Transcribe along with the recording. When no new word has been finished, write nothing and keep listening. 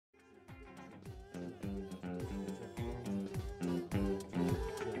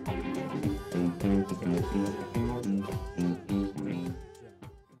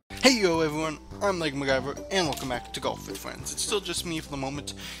Yo everyone, I'm MacGyver, and welcome back to Golf with Friends. It's still just me for the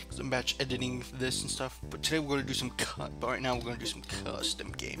moment, because I'm batch editing this and stuff, but today we're going to do some right now we're going to do some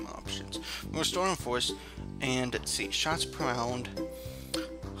custom game options. We're going to start on force, and let's see, shots per round,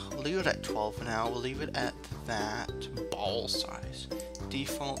 we'll leave it at 12 for now, we'll leave it at that, ball size,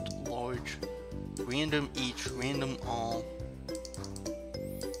 default, large, random each, random all,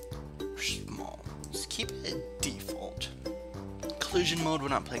 small. Let's keep it at default. Collision mode, we're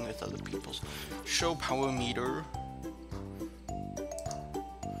not playing with other people's. Show power meter.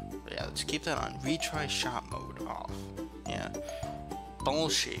 But yeah, let's keep that on. Retry shot mode off. Yeah. Ball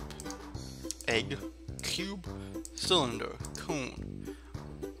shape. Egg. Cube. Cylinder. Cone.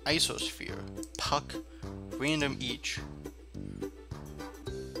 Isosphere. Puck. Random each.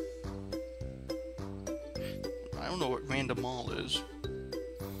 I don't know what random all is,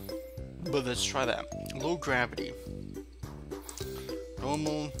 but let's try that. Low gravity.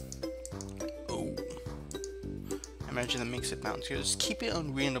 Normal. Oh. Imagine that makes it bounce. Just keep it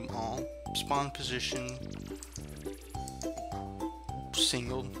on random all. Spawn position.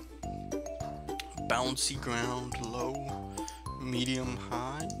 Single. Bouncy ground. Low. Medium.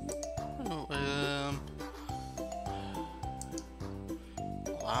 High.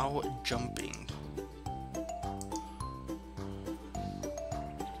 Allow jumping.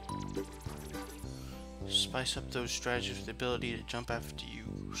 Spice up those strategies with the ability to jump after you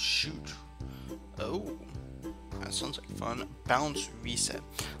shoot. Oh, that sounds like fun. Bounce reset.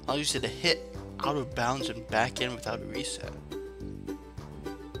 Allows you to hit out of bounds and back in without a reset.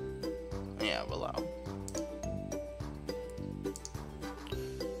 Yeah, we'll allow.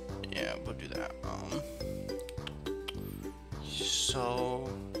 Yeah, we'll do that. So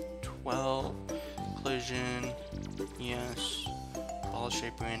 12 collision. Yes. Ball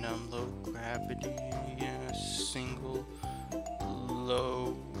shape random, low gravity, yes, single,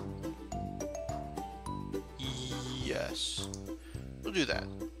 low, yes, we'll do that.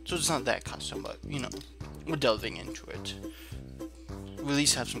 So it's not that custom, but you know, we're delving into it. We'll at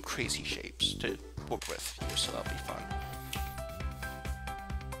least have some crazy shapes to work with here, so that'll be fun.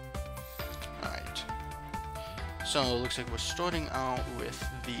 Alright, so it looks like we're starting out with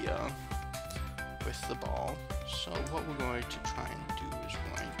the ball. So what we're going to try and do is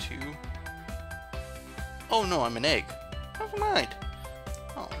we're going to... Oh no, I'm an egg. Never mind.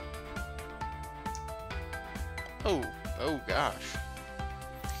 Oh. Oh gosh.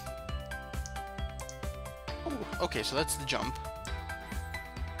 Oh, okay, so that's the jump.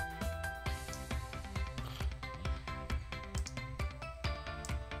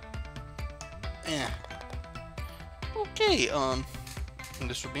 Okay,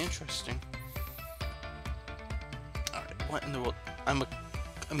 this will be interesting. What in the world? I'm a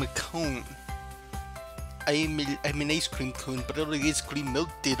cone. I'm an ice cream cone, but all the ice cream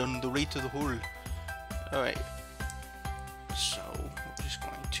melted on the way to the hole. Alright. So, we're just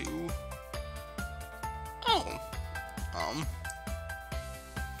going to... Oh.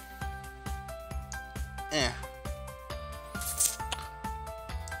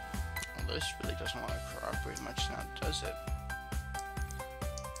 Well, this really doesn't want to cooperate much now, does it?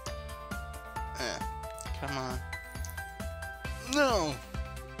 Come on. No!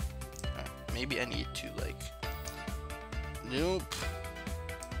 Maybe I need to, like... Nope.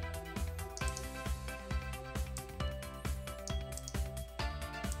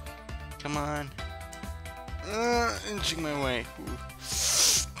 Come on. Inching my way. Ooh.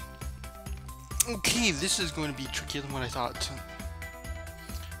 Okay, this is going to be trickier than what I thought.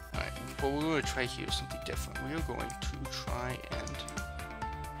 Alright, what we're going to try here is something different. We are going to try and...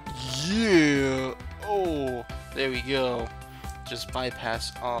 Yeah! Oh! There we go. Just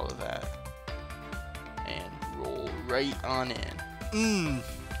bypass all of that and roll right on in.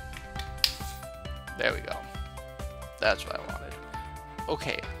 There we go. That's what I wanted.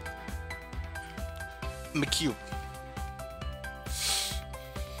 Okay. McCube.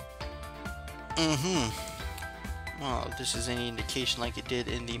 Well, if this is any indication like it did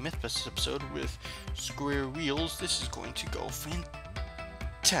in the Mythbusters episode with square wheels, this is going to go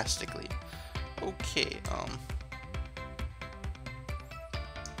fantastically. Okay,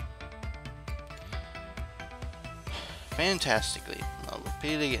 fantastically. I'll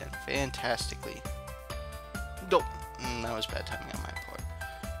repeat it again. Fantastically. Go. That was bad timing on my part.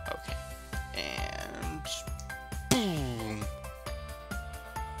 Okay. And boom.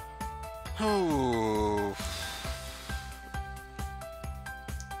 Oh.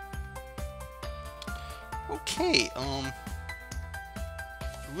 Okay.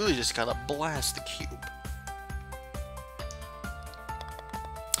 Really just gotta blast the cube.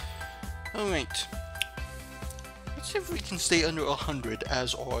 Alright. Let's see if we can stay under 100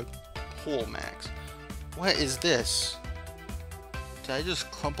 as our hole, Max. What is this? Did I just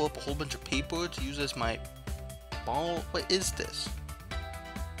crumple up a whole bunch of paper to use as my ball? What is this?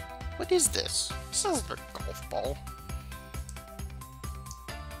 What is this? This is a golf ball.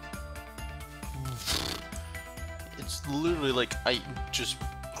 It's literally like I just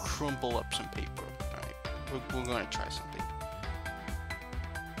crumple up some paper. Alright, we're gonna try something.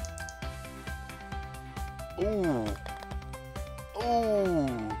 Ooh. Oh,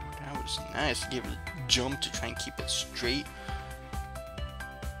 that was nice. Give it a jump to try and keep it straight.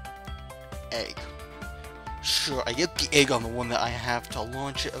 Egg. Sure, I get the egg on the one that I have to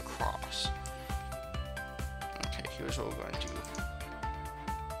launch it across. Okay, here's what we're going to do.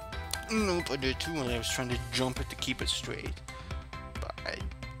 Nope, I did it too when I was trying to jump it to keep it straight. But I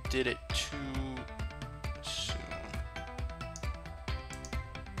did it too soon.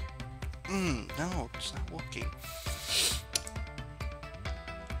 No, it's not working.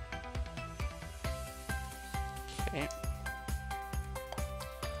 Okay.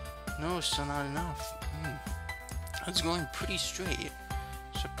 No, still not enough. It's going pretty straight,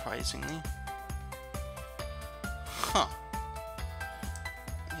 surprisingly. Huh.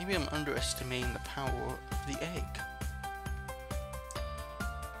 Maybe I'm underestimating the power of the egg.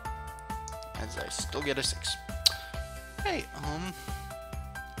 As I still get a 6. Hey,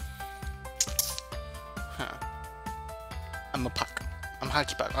 Huh. I'm a puck. I'm a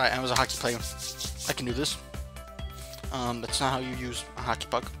hockey puck. Alright, I was a hockey player. I can do this. That's not how you use a hockey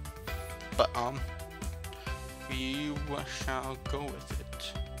puck. But, we shall go with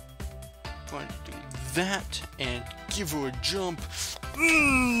it. I'm going to do that and give her a jump.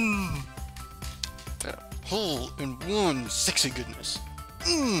 Hole in one. Sexy goodness.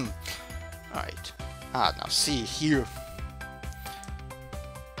 Alright. Now see here.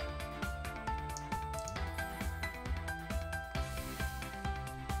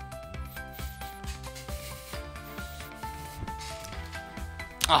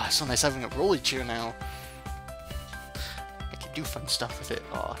 It's so nice having a rolly chair now. I can do fun stuff with it.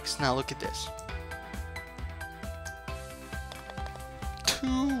 Cause now look at this.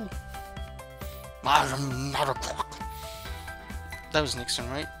 2. I'm not a clock. That was Nixon,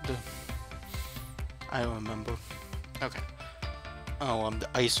 right? I don't remember. Okay. Oh, the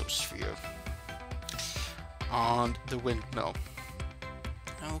isosphere. On the windmill.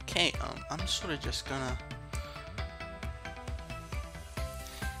 Okay, I'm sort of just gonna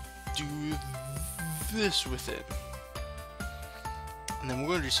do this with it. And then we're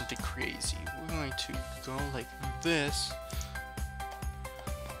going to do something crazy. We're going to go like this.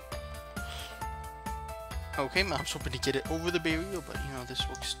 Okay, I was hoping to get it over the barrier, but you know, this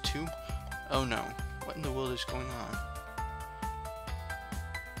works too. Oh no. What in the world is going on?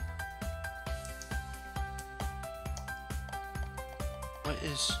 What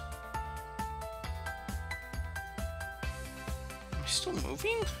is... Am I still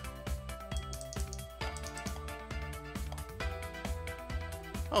moving?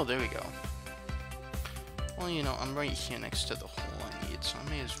 Oh, there we go. Well, you know, I'm right here next to the hole I need, so I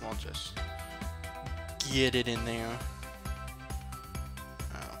may as well just get it in there.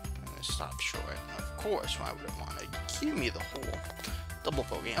 Oh, I'm gonna stop short. Of course, why would I want to give me the hole? Double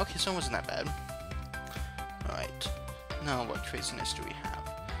bogey. Okay, so it wasn't that bad. Alright. Now, what craziness do we have?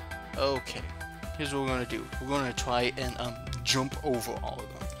 Okay. Here's what we're gonna do. We're gonna try and jump over all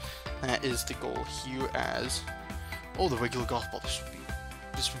of them. That is the goal here as... Oh, the regular golf ball.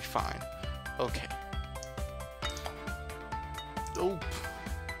 This will be fine. Okay. Nope.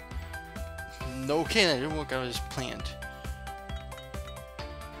 Okay, that didn't work out as planned.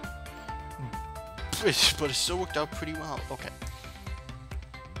 But it still worked out pretty well. Okay.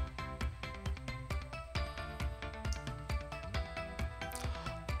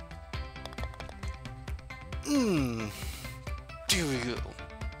 There we go.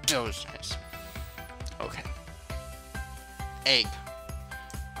 That was nice. Okay. Egg.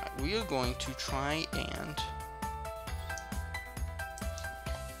 Right, we are going to try and...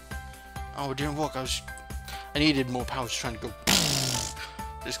 Oh, it didn't work. I needed more power trying to go...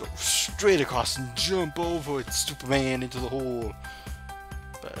 Just go straight across and jump over it, Superman, into the hole.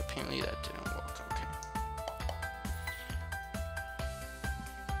 But apparently that didn't work. Okay.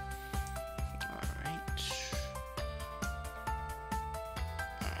 Alright.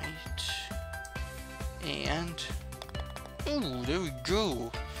 And... Oh, there we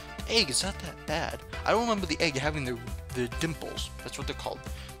go. The egg is not that bad. I don't remember the egg having the dimples. That's what they're called.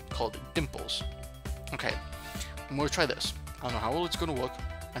 Called dimples. Okay. I'm gonna try this. I don't know how well it's gonna work.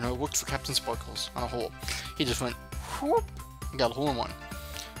 I know it worked for Captain Sparkles on a hole. He just went whoop and got a hole in one.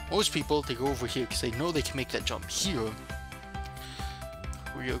 Most people, they go over here because they know they can make that jump here.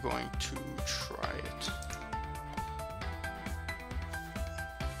 we are going to try it.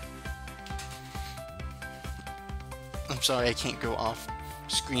 I'm sorry, I can't go off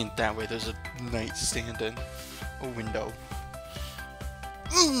screen that way. There's a nightstand and a window.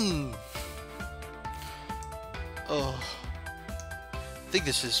 Oh, I think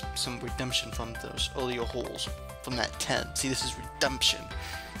this is some redemption from those earlier holes from that 10. See, this is redemption.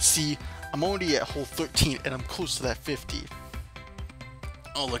 See, I'm already at hole 13 and I'm close to that 50.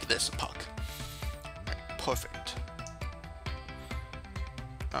 Oh, look at this, a puck. Right, perfect.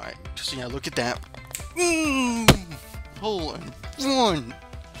 Alright, so yeah, look at that. Hole in one.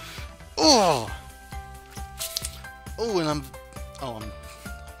 Oh! Oh, and I'm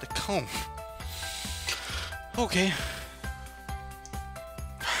the cone. Okay.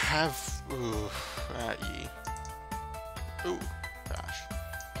 Ooh, ooh, gosh.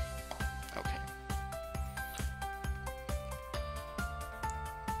 Okay.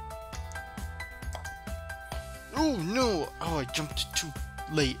 Oh no! Oh, I jumped too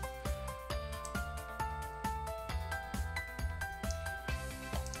late.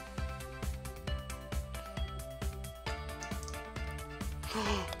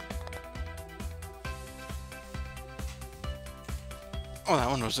 Oh, that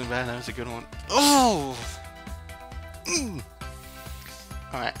one wasn't bad. That was a good one. Oh!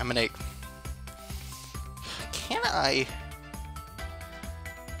 Alright, I'm an 8. Can I?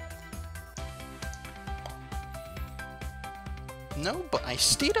 No, but I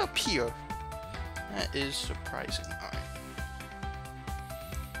stayed up here. That is surprising. Alright.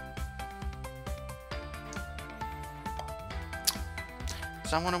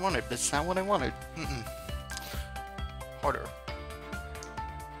 That's not what I wanted. That's not what I wanted. Harder.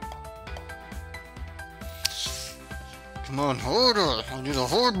 Come on, harder! I need a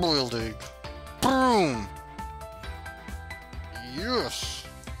hard-boiled egg. Boom! Yes!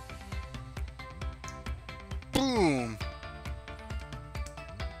 Boom!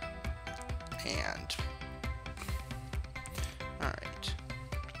 And... alright.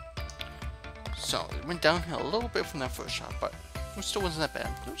 So, it went downhill a little bit from that first shot, but it still wasn't that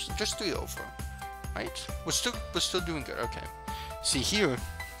bad. It was just 3 over. Right? We're still doing good, okay. See here...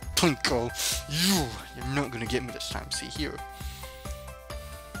 Plinko, you're not gonna get me this time. See here.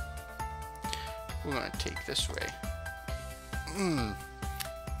 We're gonna take this way. I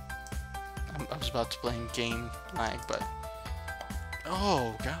was about to blame game lag, but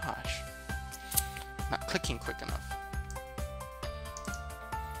oh gosh, not clicking quick enough.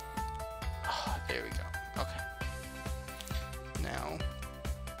 Oh, there we go. Okay. Now.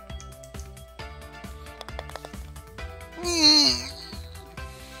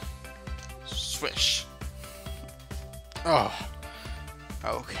 Swish. Oh.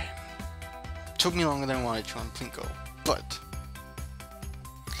 Okay. Took me longer than I wanted to on Plinko, but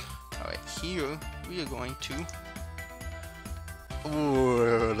alright, here we are going to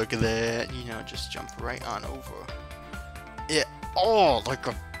oh, look at that. You know, just jump right on over it. Oh, like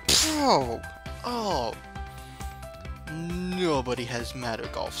a pro. Oh. Nobody has madder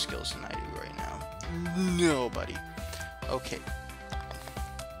golf skills than I do right now. Nobody. Okay.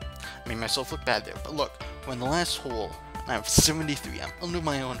 I made myself look bad there, but look, we're in the last hole, and I have 73, I'm under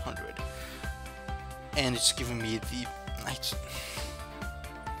my own 100, and it's giving me the,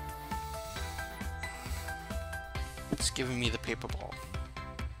 it's giving me the paper ball.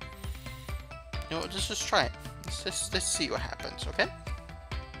 You know what, let's just try it, let's see what happens, okay?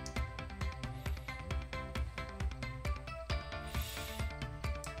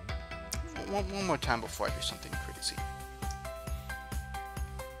 One more time before I do something crazy.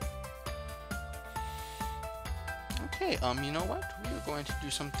 Okay, you know what? We are going to do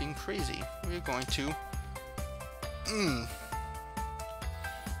something crazy. We are going to... Oh,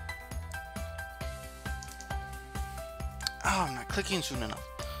 I'm not clicking soon enough.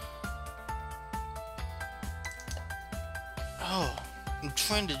 Oh, I'm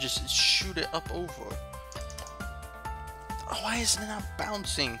trying to just shoot it up over. Oh, why isn't it not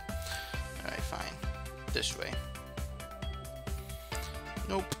bouncing? Alright, fine. This way.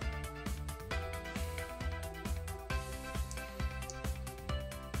 Nope.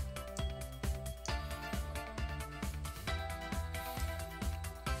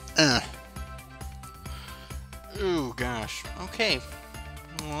 Ooh, gosh. Okay.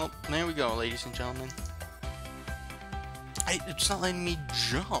 Well, there we go, ladies and gentlemen. It's not letting me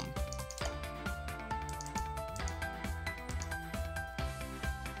jump.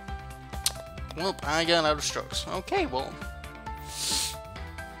 Well, I got out of strokes. Okay, well.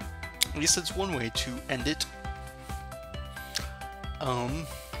 At least that's one way to end it. It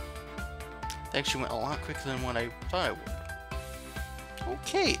actually went a lot quicker than what I thought it would.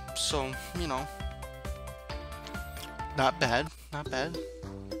 Okay, so, you know, not bad, not bad.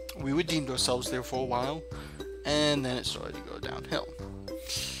 We redeemed ourselves there for a while, and then it started to go downhill.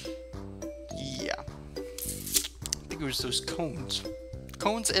 Yeah. I think it was those cones.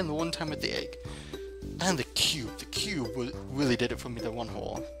 Cones and the one time with the egg. And the cube. The cube really did it for me that one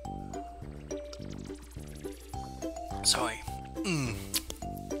hole. Sorry. I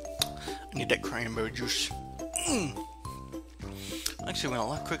need that cranberry juice. Actually went a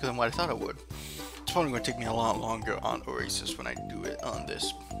lot quicker than what I thought it would. It's probably going to take me a lot longer on Oasis when I do it on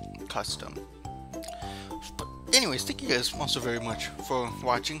this custom. But anyways, thank you guys also very much for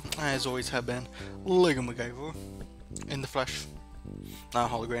watching. I, as always, have been Lego MacGyver in the flesh. Not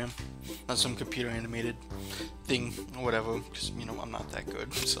a hologram. Not some computer animated thing or whatever, because, you know, I'm not that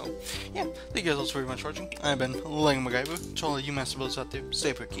good. So, yeah, thank you guys also very much for watching. I've been Lego MacGyver. To all of you master builders out there,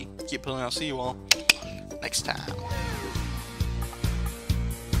 stay pretty. Keep pulling. I'll see you all next time.